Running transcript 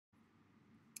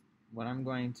what I'm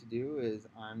going to do is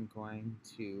I'm going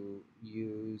to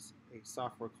use a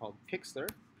software called PIXLR,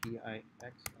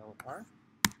 P-I-X-L-R,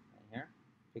 right here,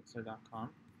 pixlr.com,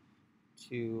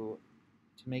 to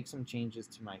make some changes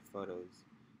to my photos.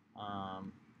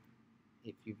 Um,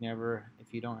 if you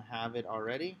don't have it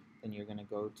already, then you're going to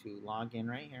go to log in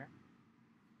right here,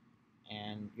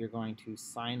 and you're going to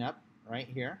sign up right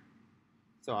here.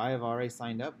 So I have already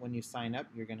signed up. When you sign up,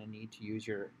 you're going to need to use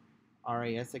your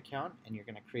RAS account, and you're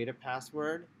going to create a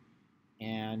password,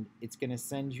 and it's going to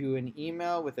send you an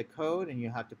email with a code, and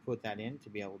you have to put that in to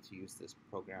be able to use this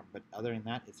program. But other than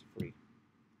that, it's free.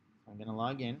 So I'm going to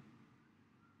log in,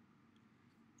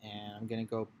 and I'm going to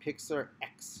go PIXLR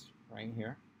X right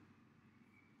here,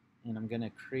 and I'm going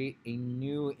to create a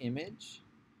new image.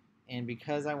 And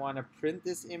because I want to print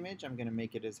this image, I'm going to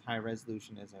make it as high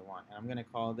resolution as I want. And I'm going to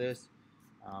call this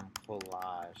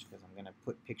collage, because I'm going to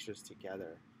put pictures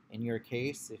together. In your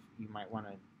case, if you might want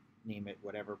to name it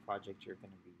whatever project you're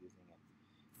going to be using it.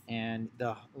 And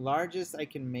the largest I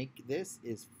can make this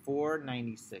is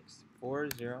 496,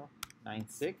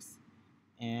 4096.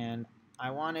 And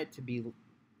I want it to be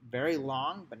very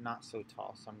long, but not so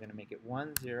tall. So I'm going to make it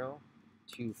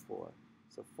 1024.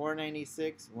 So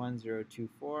 496,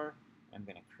 1024. I'm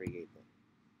going to create it.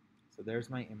 So there's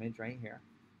my image right here.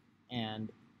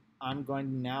 And I'm going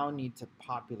to now need to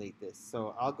populate this.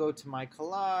 So I'll go to my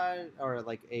collage, or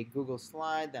like a Google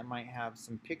slide that might have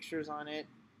some pictures on it.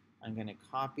 I'm going to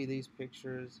copy these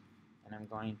pictures, and I'm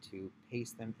going to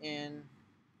paste them in.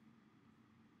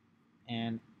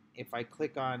 And if I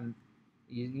click on,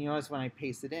 you notice when I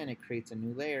paste it in, it creates a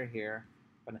new layer here.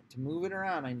 But to move it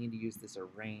around, I need to use this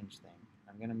arrange thing.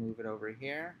 I'm going to move it over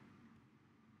here.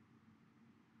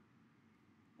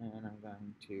 And I'm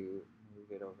going to move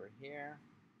it over here.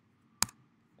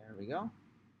 There we go.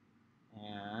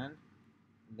 And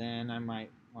then I might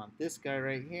want this guy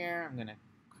right here. I'm going to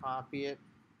copy it.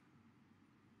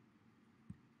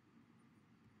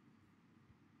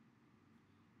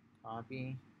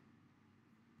 Copy.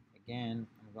 Again,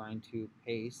 I'm going to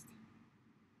paste.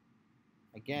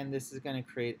 Again, this is going to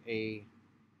create a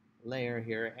layer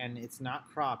here, and it's not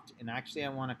cropped. And actually, I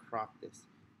want to crop this.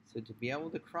 So to be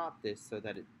able to crop this so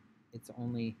that it's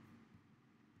only,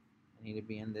 I need to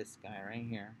be in this guy right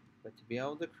here. But to be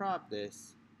able to crop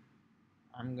this,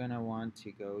 I'm going to want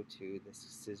to go to this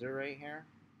scissor right here,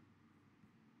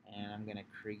 and I'm going to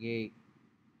create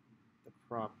the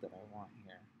crop that I want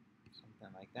here.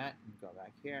 Something like that, and go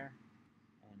back here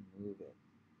and move it.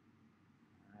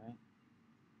 All right.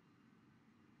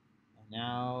 And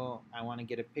now I want to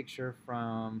get a picture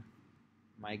from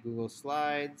my Google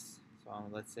Slides. So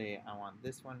let's say I want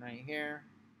this one right here.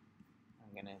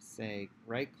 I'm going to say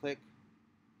right click,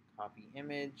 copy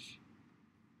image,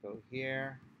 go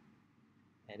here,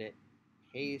 edit,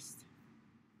 paste.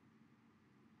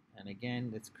 And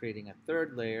again, it's creating a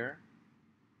third layer.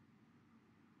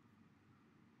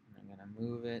 And I'm going to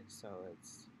move it so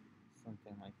it's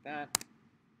something like that.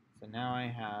 So now I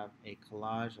have a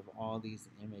collage of all these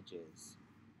images.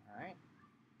 All right.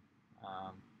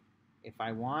 If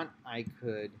I want, I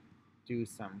could do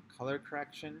some color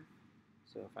correction.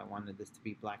 So if I wanted this to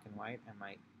be black and white, I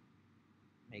might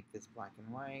make this black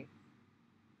and white.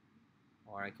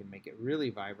 Or I can make it really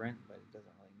vibrant, but it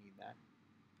doesn't really need that.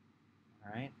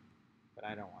 All right. But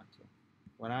I don't want to.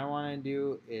 What I want to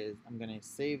do is I'm going to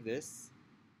save this.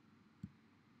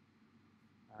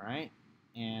 All right.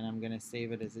 And I'm going to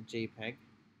save it as a JPEG. And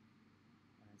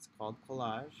it's called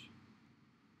collage.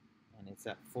 And it's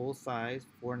at full size,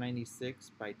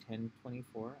 496 by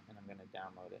 1024, and I'm going to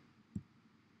download it.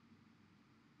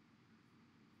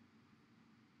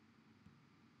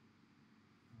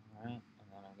 All right, and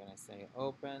then I'm going to say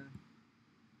open.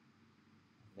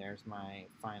 There's my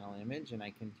final image, and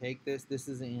I can take this. This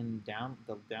is in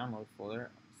the download folder.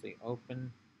 I'll say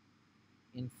open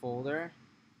in folder,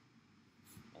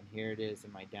 and here it is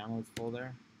in my downloads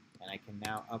folder, and I can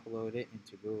now upload it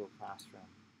into Google Classroom.